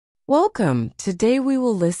Welcome. Today we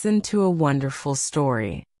will listen to a wonderful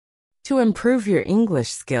story to improve your English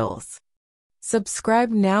skills. Subscribe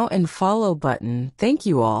now and follow button. Thank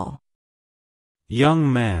you all.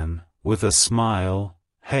 Young man, with a smile,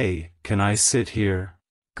 "Hey, can I sit here?"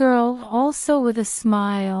 Girl, also with a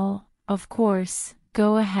smile, "Of course,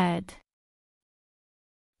 go ahead."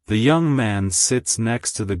 The young man sits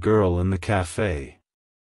next to the girl in the cafe.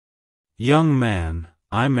 Young man,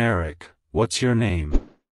 "I'm Eric, what's your name?"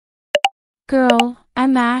 Girl,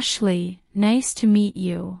 I'm Ashley, nice to meet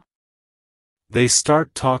you. They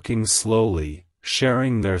start talking slowly,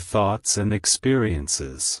 sharing their thoughts and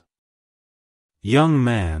experiences. Young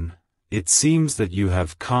man, "It seems that you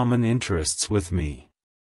have common interests with me.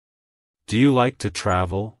 Do you like to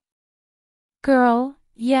travel?" Girl,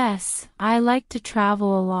 yes, I like to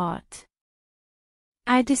travel a lot.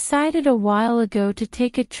 I decided a while ago to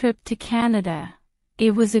take a trip to Canada.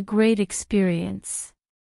 It was a great experience.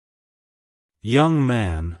 Young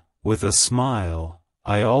man, with a smile,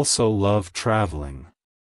 "I also love traveling.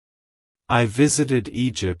 I visited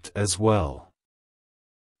Egypt as well.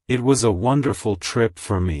 It was a wonderful trip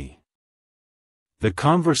for me." The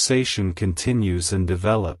conversation continues and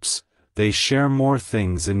develops. They share more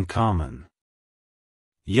things in common.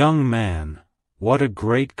 Young man, "What a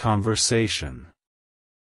great conversation.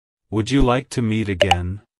 Would you like to meet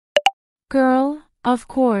again?" Girl, of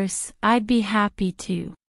course, I'd be happy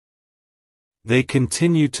to. They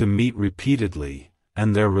continue to meet repeatedly,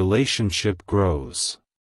 and their relationship grows.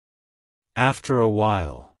 After a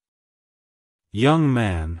while. Young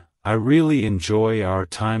man, "I really enjoy our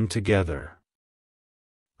time together.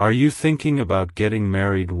 Are you thinking about getting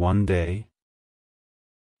married one day?"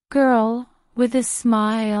 Girl, with a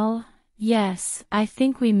smile, "Yes, I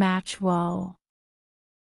think we match well.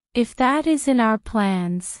 If that is in our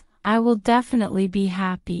plans, I will definitely be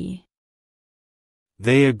happy."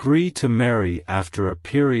 They agree to marry after a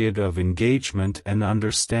period of engagement and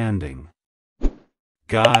understanding.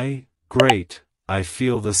 Guy, "Great, I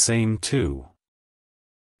feel the same too.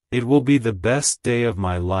 It will be the best day of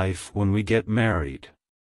my life when we get married."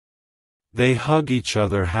 They hug each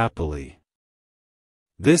other happily.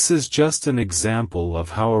 This is just an example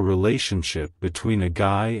of how a relationship between a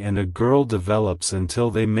guy and a girl develops until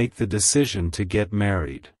they make the decision to get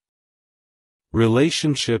married.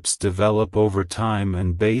 Relationships develop over time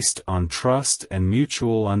and based on trust and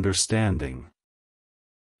mutual understanding.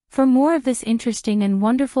 For more of this interesting and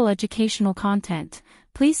wonderful educational content,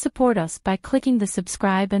 please support us by clicking the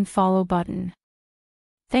subscribe and follow button.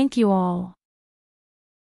 Thank you all.